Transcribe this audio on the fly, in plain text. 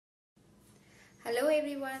Hello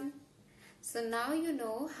everyone. So now you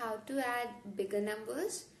know how to add bigger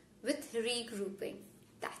numbers with regrouping.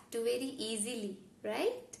 That too very easily,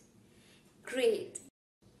 right? Great.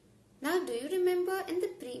 Now do you remember in the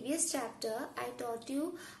previous chapter I taught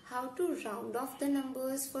you how to round off the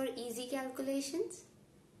numbers for easy calculations?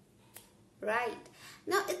 Right.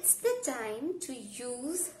 Now it's the time to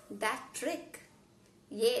use that trick.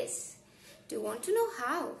 Yes. Do you want to know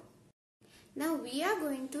how? Now we are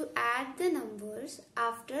going to add the numbers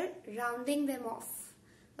after rounding them off.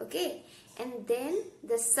 Okay, and then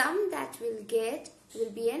the sum that we'll get will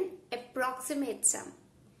be an approximate sum.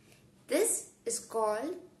 This is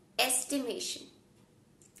called estimation.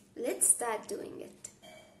 Let's start doing it.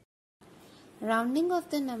 Rounding off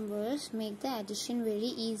the numbers make the addition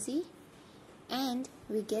very easy and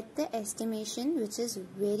we get the estimation which is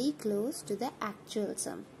very close to the actual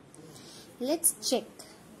sum. Let's check.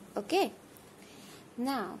 Okay.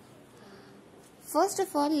 Now, first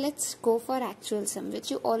of all, let's go for actual sum, which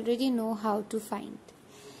you already know how to find.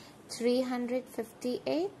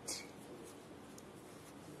 358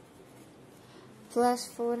 plus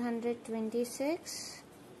 426.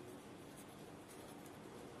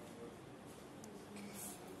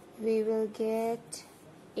 We will get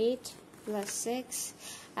 8 plus 6.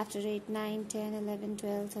 After 8, 9, 10, 11,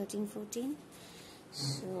 12, 13, 14.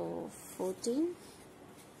 So, 14.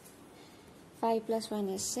 5 plus 1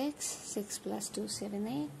 is 6, 6 plus 2, 7,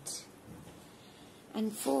 8,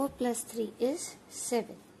 and 4 plus 3 is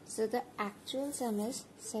 7. So the actual sum is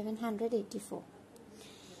 784.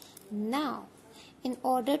 Now, in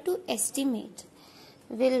order to estimate,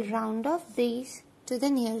 we'll round off these to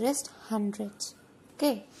the nearest hundreds.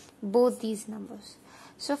 Okay, both these numbers.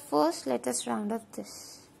 So first let us round off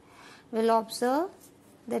this. We'll observe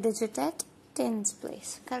the digit at tens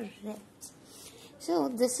place. Correct. So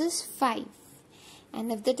this is 5. And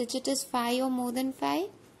if the digit is 5 or more than 5,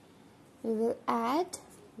 we will add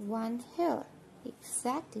 1 here.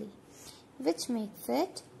 Exactly. Which makes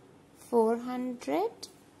it 400.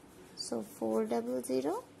 So 400.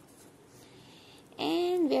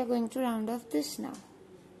 And we are going to round off this now.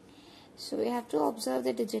 So we have to observe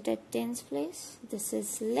the digit at tens place. This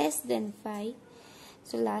is less than 5.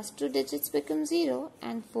 So last two digits become 0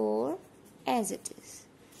 and 4 as it is.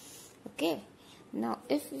 Okay. Now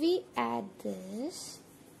if we add this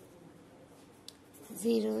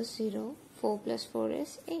 0, 0, 4 plus 4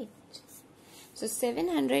 is 8. So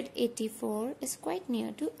 784 is quite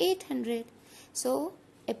near to 800. So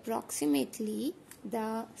approximately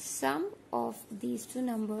the sum of these two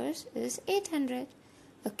numbers is 800.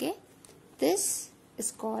 Okay. This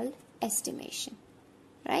is called estimation.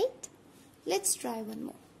 Right? Let's try one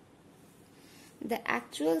more. The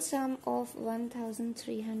actual sum of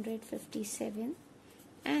 1357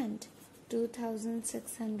 and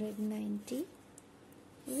 2690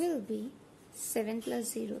 will be 7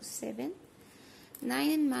 plus 0, 7, 9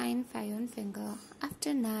 in mind, 5 on finger,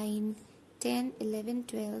 after 9, 10, 11,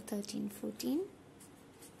 12, 13, 14.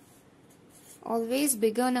 Always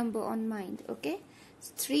bigger number on mind, okay?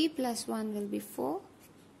 So 3 plus 1 will be 4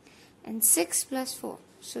 and 6 plus 4.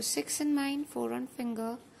 So 6 in mind, 4 on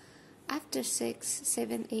finger. After 6,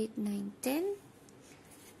 7, 8, 9, 10.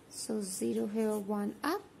 So 0 here, 1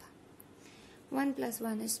 up. 1 plus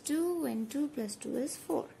 1 is 2 and 2 plus 2 is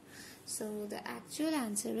 4. So the actual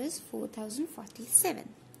answer is 4047.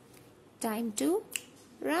 Time to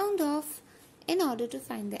round off. In order to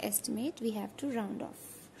find the estimate, we have to round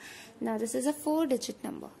off. Now this is a 4-digit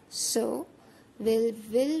number. So we'll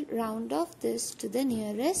round off this to the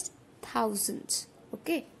nearest thousands.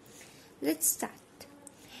 Okay. Let's start.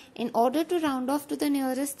 In order to round off to the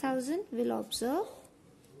nearest thousand, we'll observe,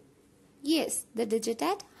 yes, the digit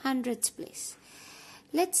at hundreds place.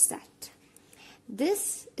 Let's start.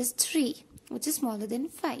 This is 3, which is smaller than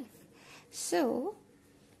 5. So,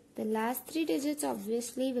 the last 3 digits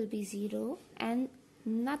obviously will be 0 and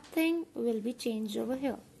nothing will be changed over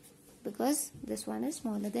here because this one is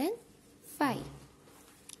smaller than 5.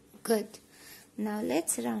 Good. Now,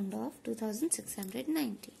 let's round off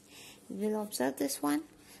 2690. We'll observe this one.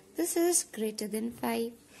 This is greater than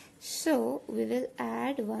 5. So, we will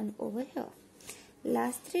add 1 over here.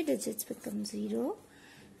 Last 3 digits become 0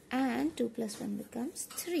 and 2 plus 1 becomes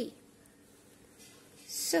 3.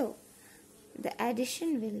 So, the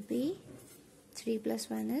addition will be 3 plus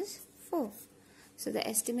 1 is 4. So, the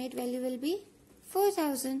estimate value will be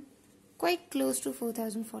 4000. Quite close to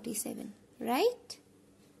 4047. Right?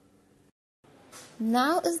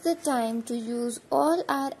 Now is the time to use all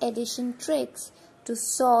our addition tricks to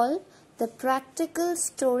solve the practical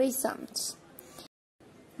story sums.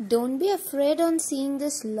 Don't be afraid on seeing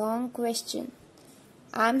this long question.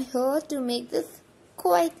 I'm here to make this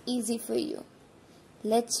quite easy for you.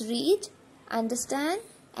 Let's read, understand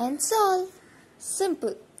and solve.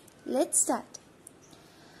 Simple. Let's start.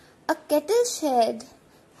 A cattle shed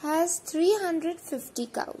has 350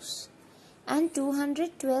 cows and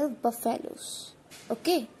 212 buffaloes.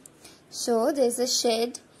 Okay. So there's a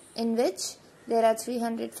shed in which there are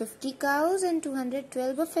 350 cows and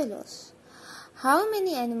 212 buffaloes. How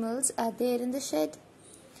many animals are there in the shed?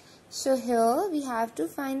 So here we have to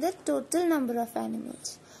find the total number of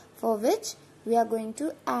animals, for which we are going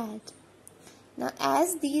to add. Now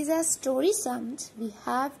as these are story sums, we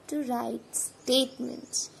have to write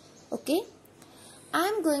statements. Okay? I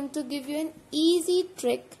am going to give you an easy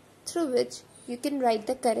trick through which you can write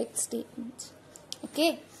the correct statements.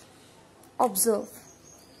 Okay? Observe.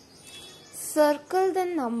 Circle the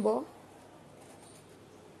number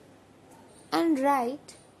and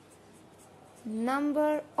write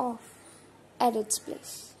number of at its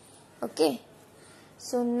place. Okay.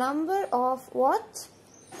 So number of what?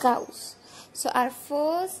 Cows. So our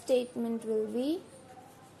first statement will be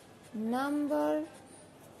number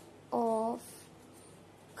of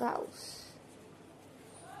cows,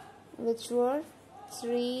 which were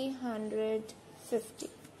 350.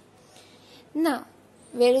 Now,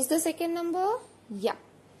 where is the second number? Yeah.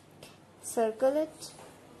 Circle it.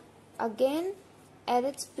 Again, at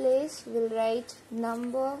its place, we'll write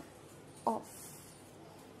number of.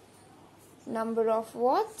 Number of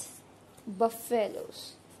what?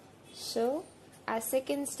 Buffaloes. So, our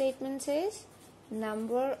second statement says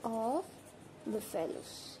number of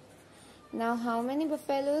buffaloes. Now, how many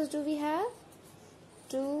buffaloes do we have?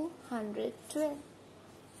 212.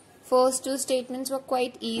 First two statements were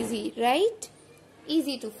quite easy, right?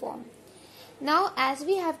 Easy to form. Now, as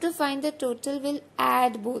we have to find the total, we'll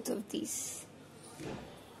add both of these.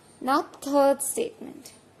 Now, third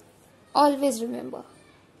statement. Always remember,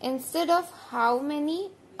 instead of how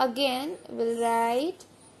many, again, we'll write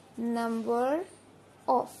number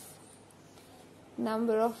of.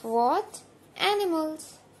 Number of what?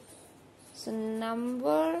 Animals. So,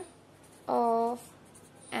 number of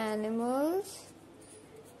animals.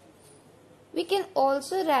 We can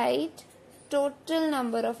also write total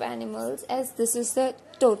number of animals, as this is the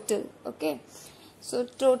total. Okay. So,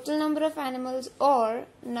 total number of animals or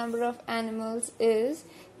number of animals is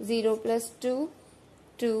 0 plus 2,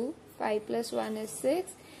 2, 5 plus 1 is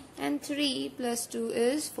 6 and 3 plus 2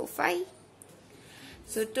 is 4, 5.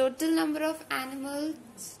 So, total number of animals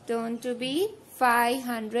turned to be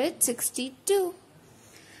 562.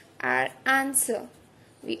 Our answer.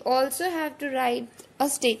 We also have to write a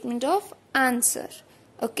statement of answer.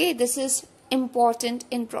 Okay, this is important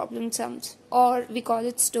in problem sums, or we call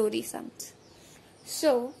it story sums.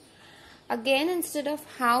 So, again, instead of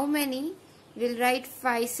how many, we'll write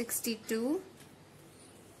 562.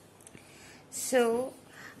 So,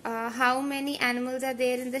 how many animals are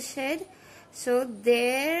there in the shed? So,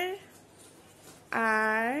 there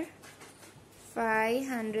are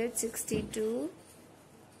 562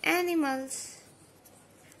 animals.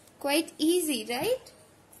 Quite easy, right?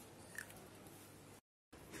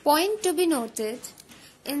 Point to be noted,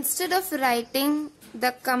 instead of writing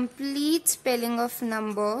the complete spelling of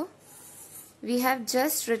number, we have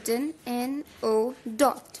just written NO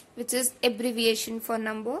dot, which is abbreviation for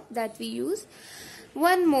number that we use.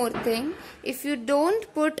 One more thing, if you don't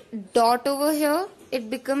put dot over here, it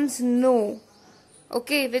becomes no.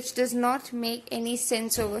 Okay, which does not make any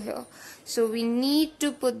sense over here. So we need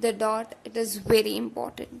to put the dot. It is very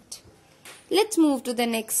important. Let's move to the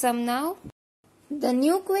next sum now. The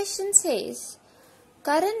new question says,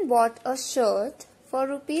 Karan bought a shirt for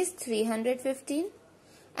rupees 315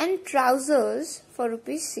 and trousers for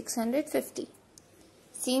rupees 650.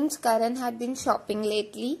 Seems Karan had been shopping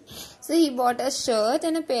lately, so he bought a shirt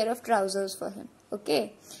and a pair of trousers for him.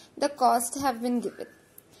 Okay, the cost have been given.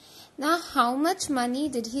 Now, how much money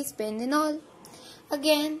did he spend in all?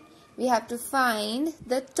 Again, we have to find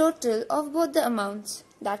the total of both the amounts.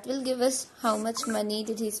 That will give us how much money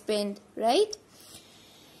did he spend, right?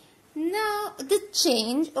 Now, the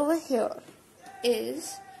change over here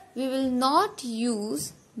is we will not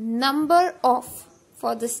use number of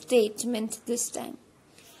for the statement this time.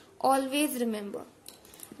 Always remember,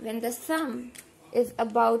 when the sum is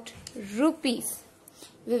about rupees,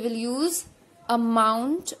 we will use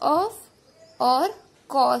amount of or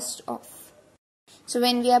cost of. So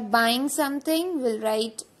when we are buying something, we'll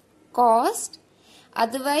write cost.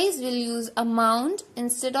 Otherwise, we'll use amount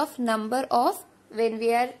instead of number of when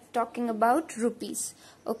we are talking about rupees.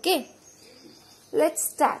 Okay, let's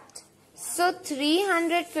start. So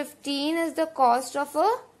 315 is the cost of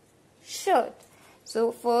a shirt.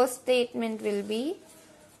 So first statement will be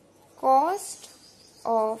cost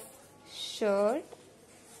of shirt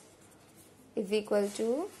is equal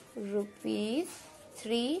to rupees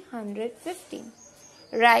 350.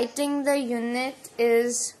 Writing the unit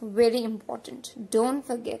is very important. Don't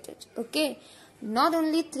forget it. Okay. Not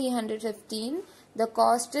only 315, the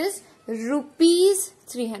cost is rupees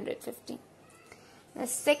 350. The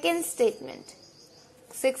second statement.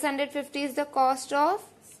 650 is the cost of,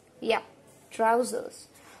 trousers.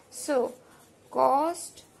 So,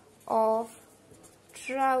 cost of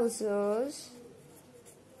trousers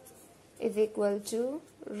is equal to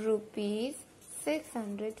rupees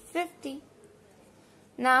 650.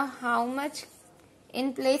 Now, how much,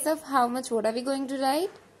 in place of how much, what are we going to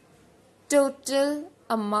write? Total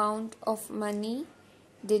amount of money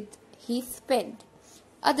did he spend.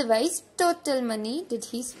 Otherwise, total money did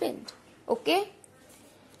he spend. Okay?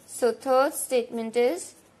 So, third statement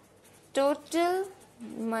is total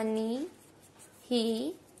money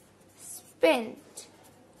he spent.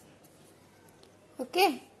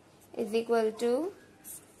 Okay? Is equal to,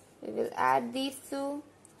 we will add these two.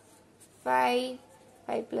 5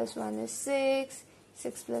 plus 1 is 6.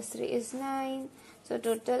 6 plus 3 is 9. So,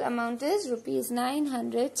 total amount is rupees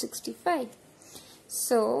 965.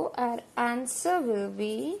 So, our answer will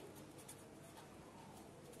be,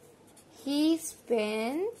 he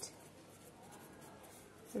spent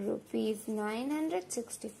rupees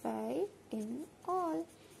 965 in all.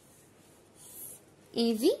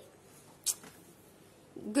 Easy?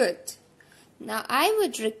 Good. Now, I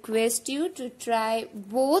would request you to try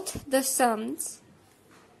both the sums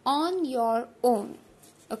on your own.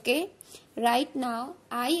 Okay? Right now,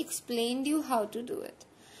 I explained you how to do it.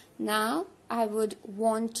 Now, I would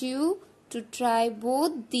want you to try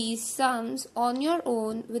both these sums on your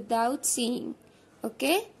own without seeing.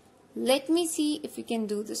 Okay? Let me see if you can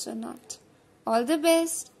do this or not. All the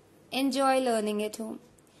best. Enjoy learning at home.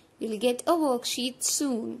 You'll get a worksheet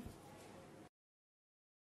soon.